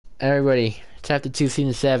Everybody, chapter 2,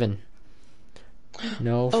 season 7.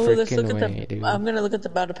 No Oh, let's look freaking at way, the. dude. I'm gonna look at the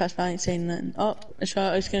battle pass. But I ain't saying nothing. Oh, it's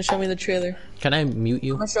gonna show me the trailer. Can I mute I'm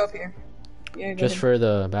you? gonna show up here. Yeah, go Just ahead. for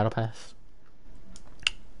the battle pass?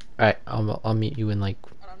 Alright, I'll mute you in like...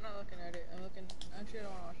 I'm not looking at it. I'm looking. Actually, I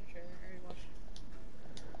don't wanna watch the trailer. I already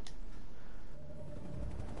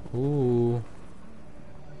watched.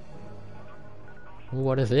 Ooh. Ooh,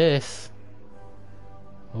 what is this?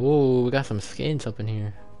 Ooh, we got some skins up in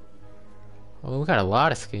here. Oh, we got a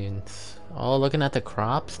lot of skins. Oh, looking at the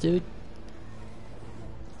crops, dude.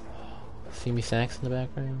 See me Sacks in the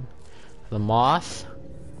background. The moth.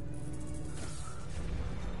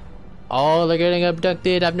 Oh, they're getting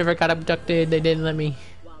abducted. I've never got abducted. They didn't let me.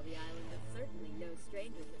 While the island is certainly no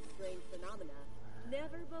stranger to strange phenomena,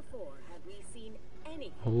 never before have we seen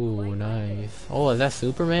anything Ooh, quite like nice. this. Oh, is that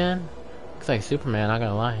Superman? Looks like Superman, not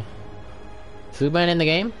gonna lie. Superman in the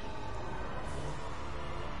game?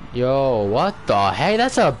 Yo, what the hey,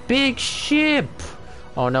 that's a big ship!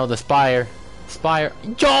 Oh no, the Spire. Spire.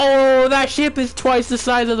 Yo, that ship is twice the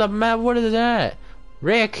size of the map. What is that?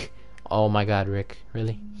 Rick! Oh my god, Rick.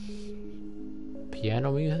 Really?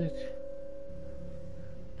 Piano music?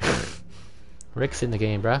 Rick's in the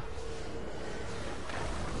game, bruh.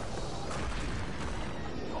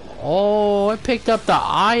 Oh, it picked up the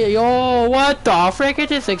eye. Yo, what the frick? It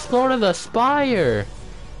just exploded the Spire.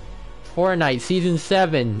 Fortnite Season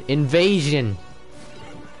 7 Invasion.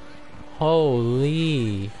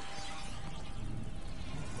 Holy.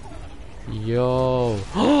 Yo.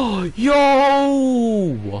 Oh,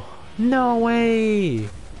 yo! No way!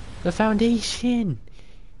 The Foundation!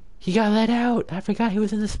 He got let out! I forgot he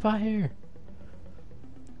was in the Spire.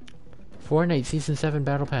 Fortnite Season 7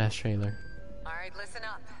 Battle Pass trailer. Alright, listen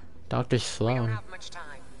up. Dr. We don't Sloan. have much time.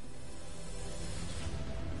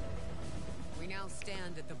 We now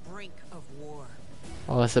stand at the brink of war.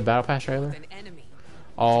 Oh, that's the Battle Pass trailer? An enemy.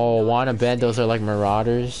 Oh, wanna bet those are like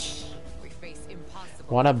Marauders? We face impossible.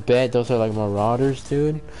 Wanna bet those are like Marauders,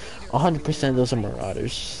 dude? 100% those are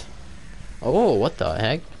Marauders. Oh, what the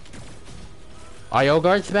heck? IO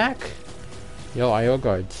guards back? Yo, IO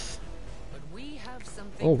guards. But we have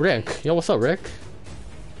something. Oh, Rick. Yo, what's up, Rick?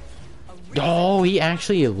 Yo, he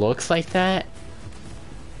actually looks like that?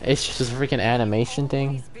 It's just a freaking animation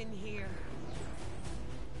thing.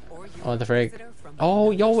 Oh, the frick.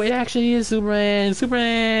 Oh, yo, it actually is Superman!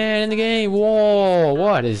 Superman in the game! Whoa,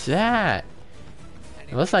 what is that?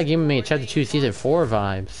 It looks like giving me a Chapter 2 Season 4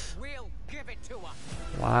 vibes. We'll give it to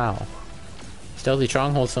 'em. Wow. Stealthy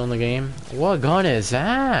Stronghold still in the game. What gun is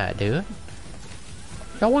that, dude?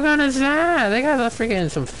 Yo, what gun is that? They got a freaking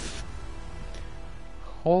some...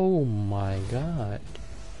 Oh my god.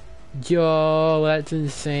 Yo, that's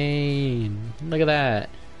insane. Look at that.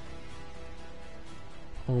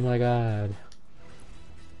 Oh my god.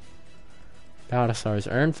 Battle Stars.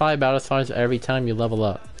 Earn 5 Battle Stars every time you level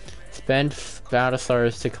up. Spend Battle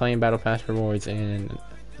Stars to claim Battle Pass rewards in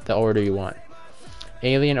the order you want.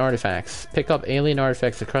 Alien Artifacts. Pick up alien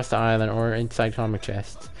artifacts across the island or inside comic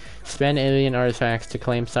chests. Spend alien artifacts to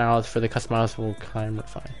claim styles for the customizable climate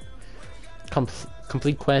fine.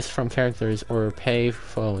 Complete quests from characters or pay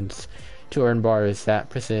phones to earn bars that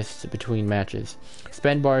persist between matches.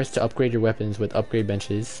 Spend bars to upgrade your weapons with upgrade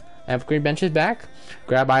benches. Upgrade benches back.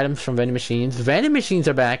 Grab items from vending machines. Vending machines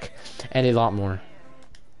are back. And a lot more.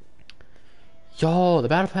 Yo, the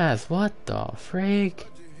battle pass. What the freak?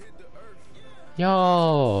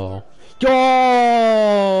 Yo. Yo.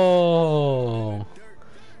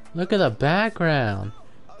 Look at the background.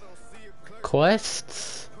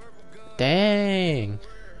 Quests. Dang.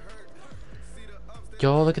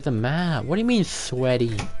 Yo, look at the map. What do you mean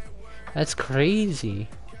sweaty? That's crazy.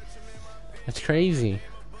 That's crazy.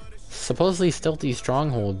 Supposedly Stealthy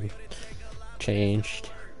Stronghold changed.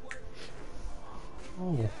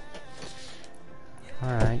 Oh.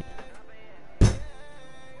 Alright.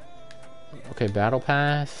 Okay, Battle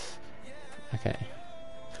Pass. Okay.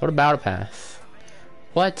 Let's go to Battle Pass.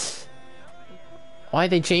 What? Why'd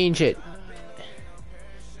they change it?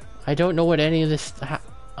 I don't know what any of this...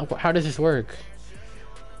 How does this work?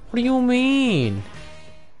 What do you mean?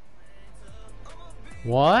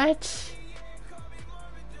 What?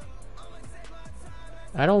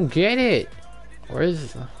 I don't get it. Where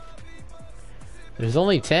is... There's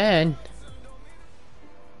only 10.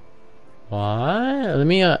 What? Let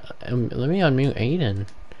me unmute Aiden.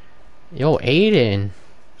 Yo, Aiden.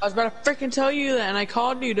 I was about to freaking tell you that, and I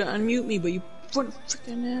called you to unmute me, but you wouldn't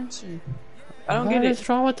freaking answer. I don't get it. What is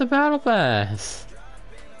wrong with the Battle Pass?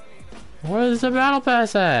 Where is the Battle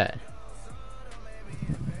Pass at?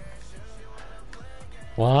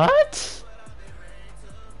 What?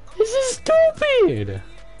 This is stupid!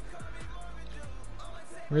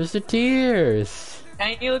 Where's the tears?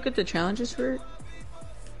 Can't you look at the challenges for it?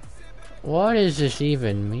 What does this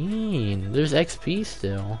even mean? There's XP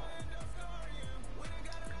still.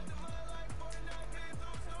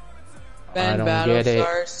 I Spend don't battle get it.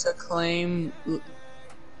 stars to claim.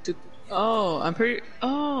 Oh.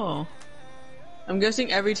 I'm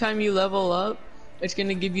guessing every time you level up, it's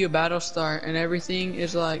gonna give you a battle star, and everything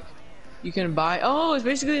is like, you can buy. Oh, it's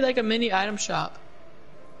basically like a mini item shop.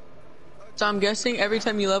 So I'm guessing every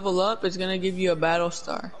time you level up, it's gonna give you a battle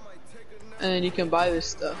star, and then you can buy this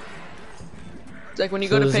stuff. It's like when you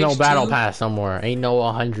So go to there's page no battle 2, pass no more. Ain't no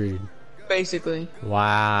 100. basically.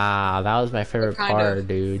 Wow, that was my favorite Kind part, of.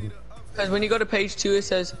 dude. Because when you go to page 2, it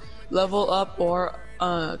says level up or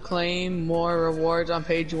claim more rewards on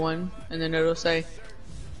page 1, and then it'll say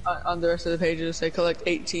on the rest of the page it'll say collect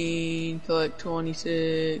 18, collect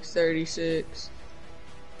 26, 36.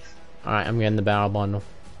 Alright, I'm getting the battle bundle.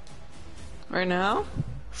 Right now?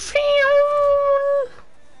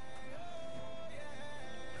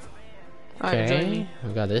 Alright, join Okay, me.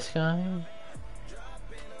 we got this guy.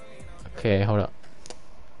 Okay, hold up.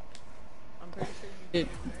 I'm pretty sure you did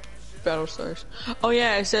battle stars. Oh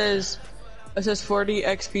yeah, it says 40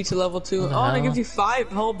 XP to level 2. the Oh, and it hell? gives you 5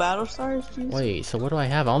 whole battle stars? Jeez. Wait, so what do I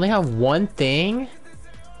have? I only have one thing?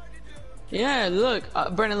 Yeah, look,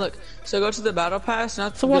 Brennan, look. So go to the battle pass.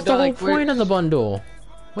 Not So what's go the down, whole like, where- point of the bundle?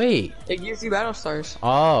 Wait. It gives you battle stars.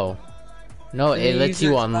 Oh. No, And it you lets use you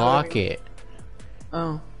your unlock battery. it.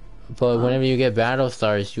 Oh. But whenever you get battle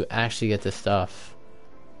stars, you actually get the stuff.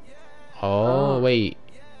 Oh, Oh. wait.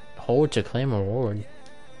 Hold to claim reward.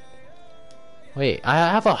 Wait, I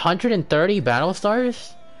have 130 battle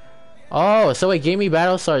stars? Oh, so it gave me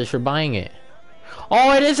battle stars for buying it.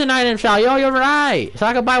 Oh, it is an item shop. Yo, you're right. So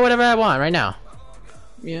I can buy whatever I want right now.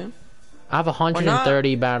 Yeah. I have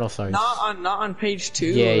 130 battle stars. Not on page 2.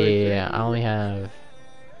 Yeah. I only have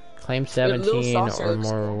claim Little 17 saucer or looks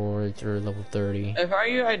more cool. rewards or level 30. If I were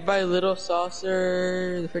you, I'd buy Little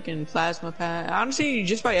Saucer, the freaking Plasma Pad. Honestly, you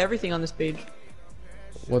just buy everything on this page.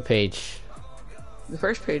 What page? The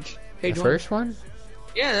first page. Page The 1. first one?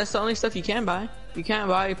 Yeah, that's the only stuff you can buy. You can't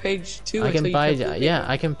buy page 2 I until can you buy. complete page Yeah, 1.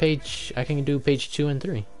 I can do page 2 and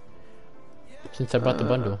 3. Since I bought the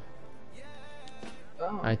bundle,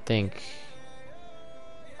 Oh. I think.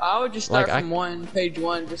 I would just start like, from page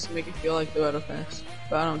 1, just to make it feel like the battle pass.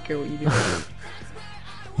 But I don't care what you do.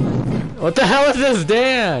 What the hell is this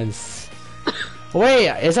dance? Wait,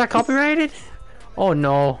 is that copyrighted? Oh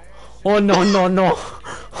no! Oh no! Oh no!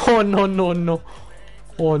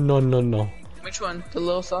 Oh no! Which one? The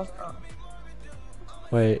Little Saucer? Oh.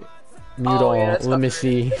 Wait, mute Oh, all. yeah, that's Let me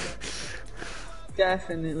see.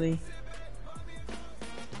 Definitely.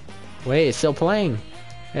 Wait, it's still playing.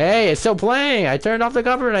 Hey, it's still playing. I turned off the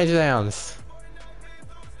copyright sounds.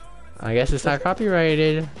 I guess it's not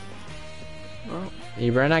copyrighted. Well,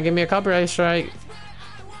 You better not give me a copyright strike.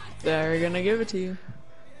 they're gonna give it to you.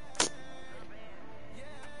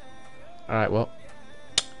 Alright, well.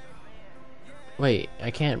 Wait, I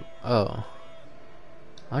can't. Oh.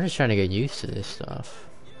 I'm just trying to get used to this stuff.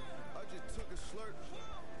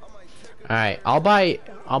 Alright, I'll buy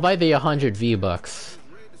the 100 V-Bucks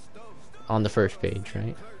on the first page,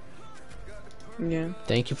 right? Yeah.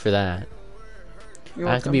 Thank you for that. You're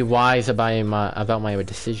I have to welcome. be wise about my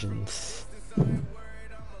decisions.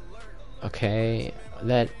 Okay,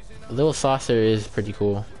 that little saucer is pretty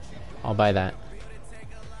cool. I'll buy that.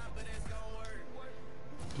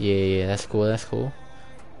 Yeah, that's cool.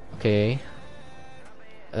 Okay.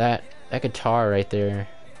 That guitar right there.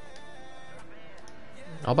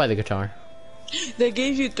 I'll buy the guitar. They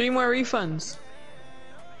gave you 3 more refunds.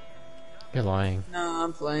 You're lying. No,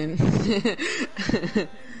 I'm playing.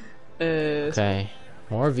 Okay.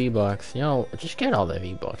 More V-Bucks. You know, just get all the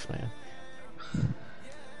V-Bucks, man.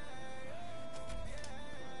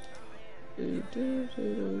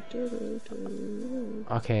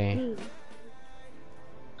 Okay.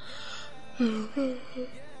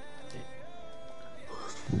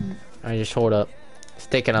 I just hold up. It's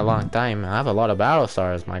taking a long time. I have a lot of battle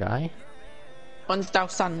stars, my guy.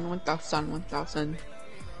 1,000.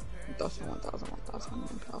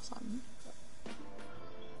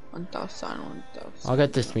 I'll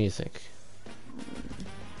get this music.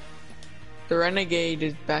 The Renegade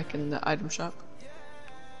is back in the item shop.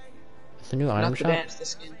 It's a new item Not the shop. dance, the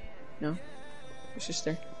skin. No. It's just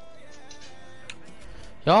there.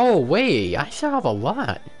 Yo, wait, I still have a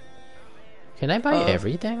lot. Can I buy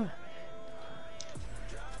everything?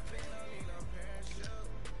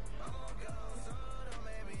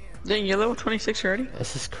 Dang, you're level 26 already?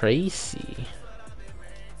 This is crazy.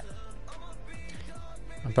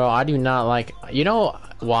 Bro, I do not like... You know,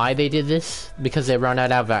 why they did this? Because they run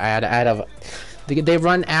out of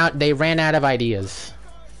they ran out of ideas,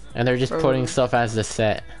 and they're just putting stuff as the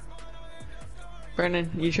set. Brennan,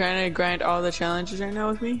 you trying to grind all the challenges right now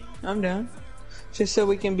with me? I'm down. Just so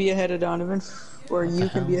we can be ahead of Donovan, or you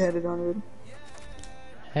can be ahead of Donovan.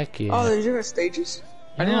 Heck yeah. Oh, there's different stages?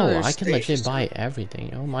 No, I can legit buy everything.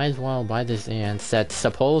 You know, might as well buy this dance that's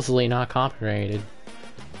supposedly not copyrighted.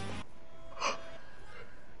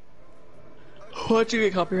 What'd you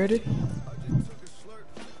get copyrighted?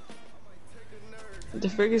 The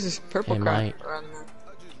frig is this purple crap around there.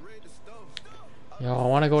 Yo, I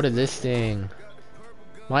want to go to this thing.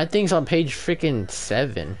 My thing's on page freaking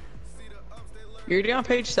 7. You're already on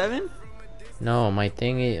page 7? No, my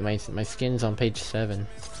thing, my skin's on page 7.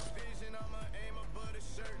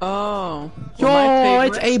 Oh. Yo, well,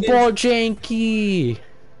 it's 8-Ball Janky!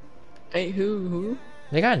 Who?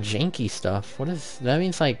 They got janky stuff. What is that?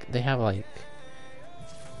 Means like they have like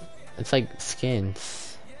it's like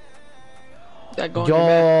skins. That going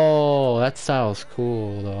Yo, that style's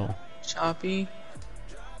cool though. Choppy.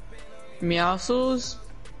 Meowscles.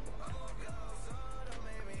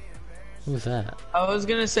 Who's that? I was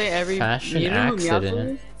gonna say every Fashion you know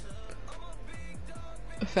Accident.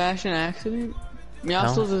 Fashion Accident.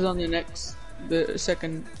 Meowscles is on the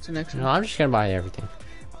second to next one. No, I'm just gonna buy everything.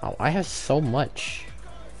 Oh, I have so much.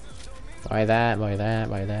 Buy that, buy that,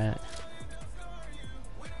 buy that.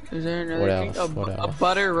 Is there another What thing? else? What A else?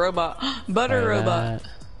 butter robot. Butter Buy robot. that.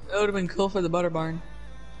 That would have been cool for the butter barn.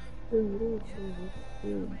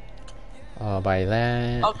 Buy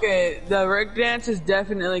that. Okay, the rig dance is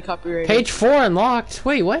definitely copyrighted. Page 4 unlocked.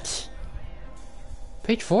 Wait, what?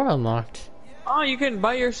 Page 4 unlocked. Oh, you can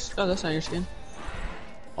buy your. Oh, that's not your skin.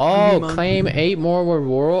 Oh, Pokemon. claim 8 more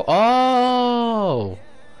world. Oh,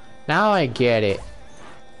 now I get it.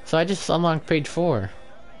 So I just unlocked page 4.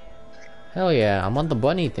 Hell yeah, I'm on the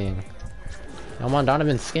bunny thing. I'm on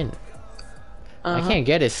Donovan's skin. I can't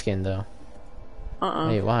get his skin though.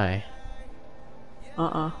 Wait, why?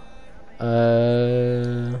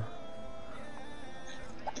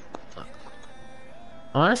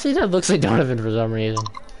 Honestly, that looks like Donovan for some reason.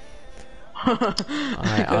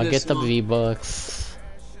 Alright, I'll get the V-Bucks.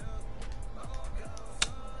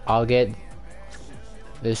 I'll get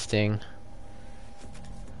this thing.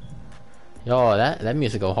 Yo, that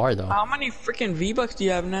music go hard though. How many freaking V-Bucks do you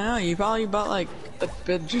have now? You probably bought like a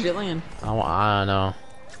bajillion. I don't know.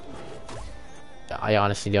 I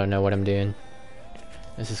honestly don't know what I'm doing.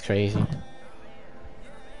 This is crazy.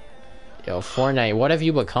 Yo, Fortnite, what have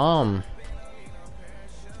you become?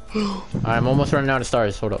 Alright, I'm almost running out of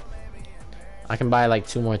stars. Hold up. I can buy like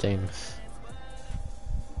 2 more things.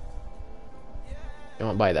 I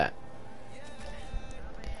won't buy that.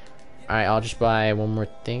 Alright, I'll just buy 1 more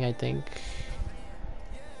thing, I think.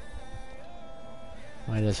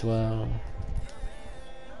 Might as well.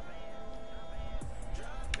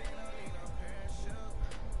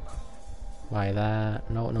 Buy that.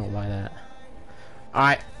 No, buy that.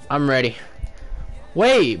 Alright, I'm ready.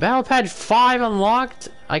 Wait, Battle Pass 5 unlocked?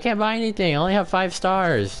 I can't buy anything. I only have 5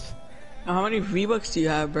 stars. Now, how many V-Bucks do you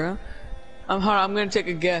have, bro? Hold on, I'm gonna take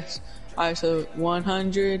a guess. Alright, so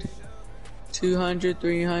 100, 200,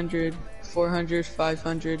 300, 400,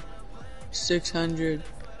 500, 600.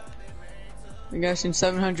 I'm guessing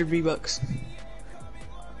 700 V-Bucks.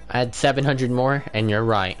 Add 700 more, and you're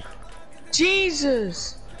right.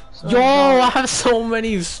 Jesus! Yo, I have so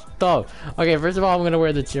many stuff. Okay, first of all, I'm gonna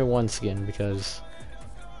wear the tier 1 skin because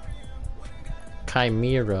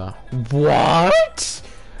Chimera. What?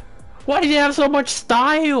 Why do you have so much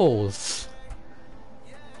styles?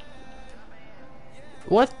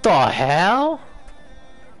 What the hell?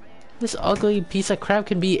 This ugly piece of crap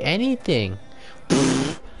can be anything.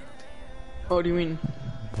 What do you mean?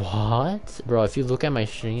 What? Bro, if you look at my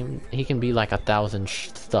stream, he can be like 1,000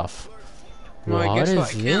 stuff. Well, I What guess is what?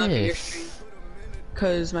 I can't look at your this? stream.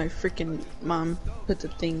 Cause my freaking mom put the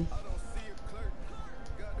thing.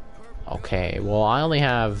 Okay, well I only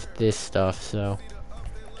have this stuff, so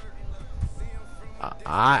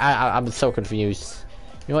I'm so confused.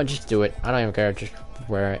 You know what? Just do it. I don't even care. Just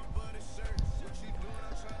wear it.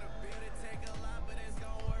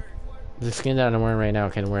 The skin that I'm wearing right now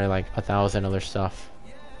can wear like 1,000 other stuff.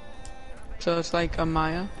 So it's like a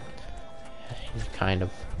Maya. Kind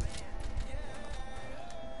of.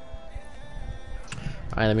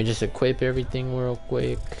 Alright, let me just equip everything real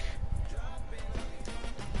quick.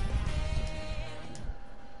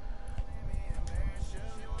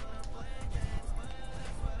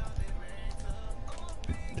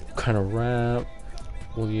 Kind of wrap.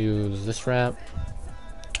 We'll use this wrap.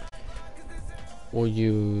 We'll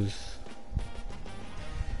use